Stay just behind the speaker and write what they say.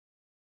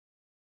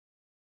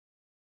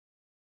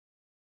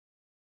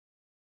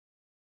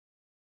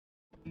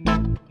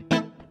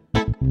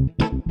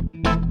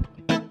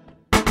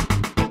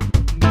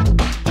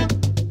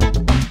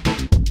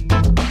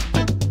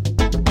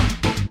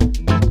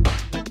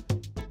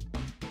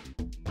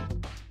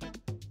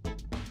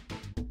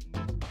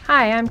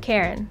Hi, I'm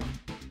Karen.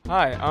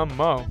 Hi, I'm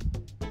Mo.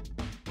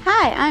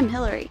 Hi, I'm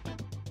Hillary.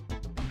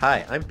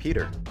 Hi, I'm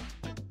Peter.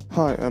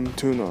 Hi, I'm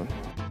Tunon.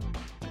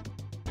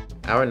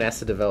 Our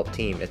NASA-developed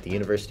team at the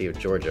University of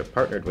Georgia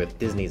partnered with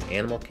Disney's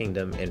Animal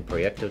Kingdom and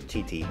Proyecto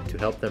Titi to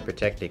help them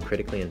protect a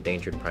critically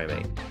endangered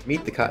primate.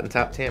 Meet the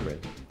cotton-top tamarin.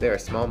 They are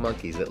small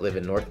monkeys that live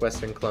in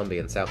northwestern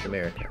Colombia and South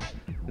America.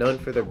 Known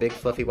for their big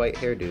fluffy white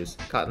hairdos,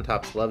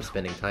 cotton-tops love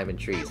spending time in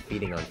trees,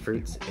 feeding on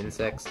fruits,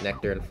 insects,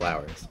 nectar, and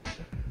flowers.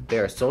 They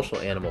are social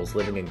animals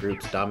living in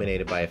groups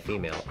dominated by a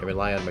female and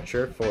rely on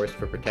mature forests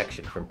for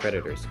protection from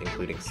predators,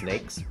 including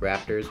snakes,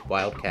 raptors,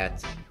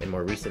 wildcats, and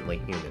more recently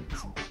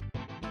humans.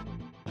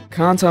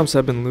 Cotton-tops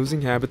have been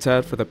losing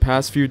habitat for the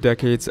past few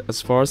decades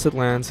as forested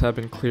lands have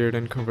been cleared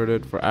and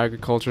converted for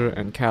agriculture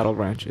and cattle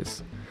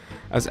ranches.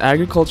 As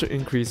agriculture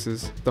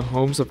increases, the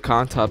homes of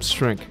cotton-tops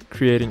shrink,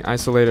 creating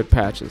isolated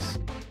patches.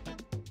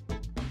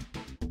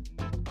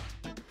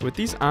 With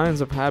these islands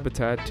of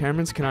habitat,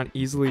 tamarins cannot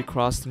easily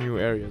cross to new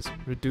areas,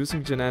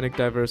 reducing genetic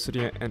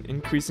diversity and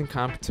increasing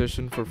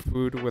competition for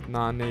food with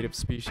non-native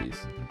species.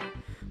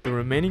 The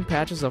remaining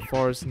patches of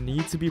forest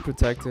need to be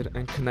protected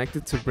and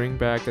connected to bring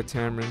back the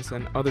tamarins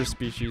and other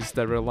species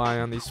that rely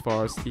on these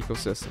forest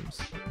ecosystems.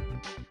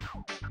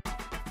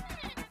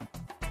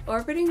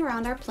 Orbiting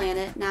around our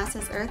planet,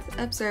 NASA's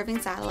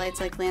Earth-observing satellites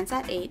like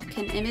Landsat 8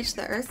 can image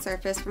the Earth's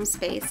surface from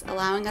space,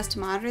 allowing us to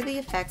monitor the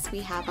effects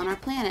we have on our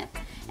planet.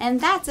 And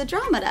that's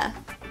Andromeda!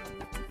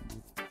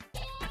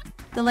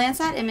 The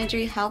Landsat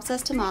imagery helps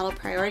us to model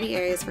priority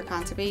areas for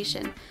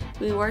conservation.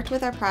 We worked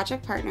with our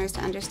project partners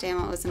to understand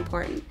what was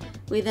important.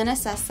 We then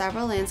assessed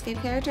several landscape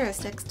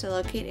characteristics to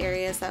locate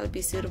areas that would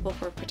be suitable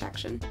for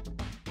protection.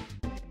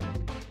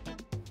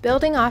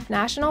 Building off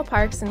national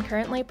parks and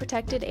currently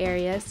protected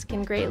areas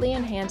can greatly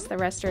enhance the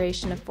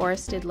restoration of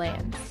forested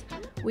lands.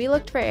 We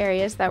looked for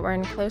areas that were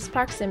in close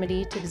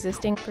proximity to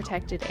existing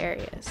protected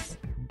areas.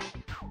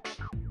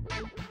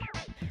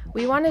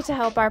 We wanted to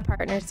help our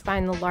partners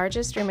find the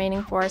largest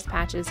remaining forest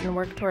patches and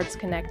work towards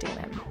connecting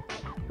them.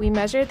 We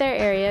measured their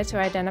area to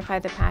identify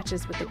the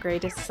patches with the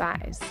greatest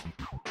size.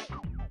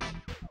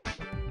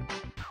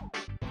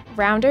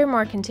 Rounder,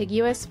 more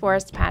contiguous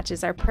forest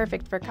patches are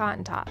perfect for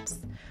cotton-tops.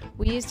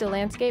 We used a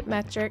landscape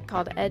metric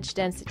called edge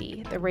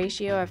density, the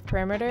ratio of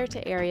perimeter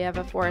to area of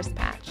a forest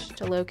patch,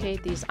 to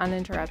locate these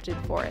uninterrupted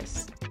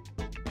forests.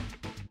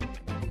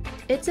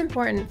 It's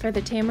important for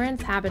the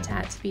tamarin's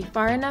habitat to be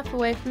far enough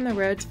away from the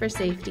roads for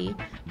safety,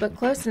 but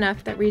close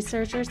enough that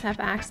researchers have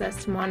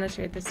access to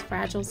monitor this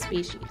fragile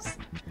species.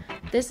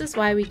 This is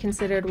why we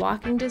considered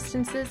walking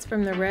distances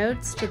from the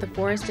roads to the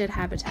forested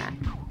habitat.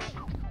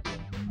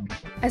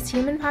 As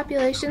human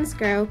populations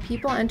grow,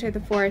 people enter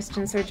the forest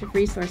in search of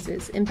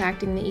resources,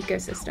 impacting the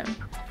ecosystem.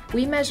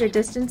 We measured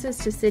distances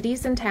to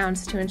cities and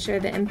towns to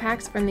ensure the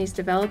impacts from these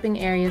developing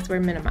areas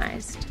were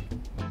minimized.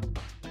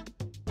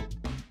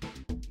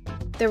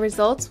 The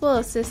results will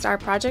assist our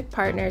project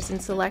partners in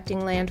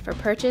selecting land for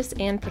purchase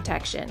and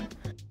protection.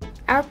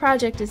 Our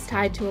project is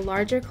tied to a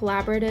larger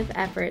collaborative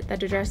effort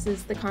that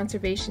addresses the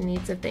conservation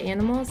needs of the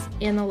animals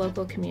and the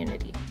local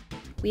community.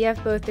 We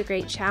have both the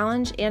great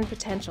challenge and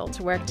potential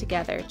to work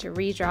together to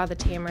redraw the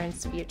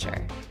tamarin's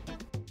future.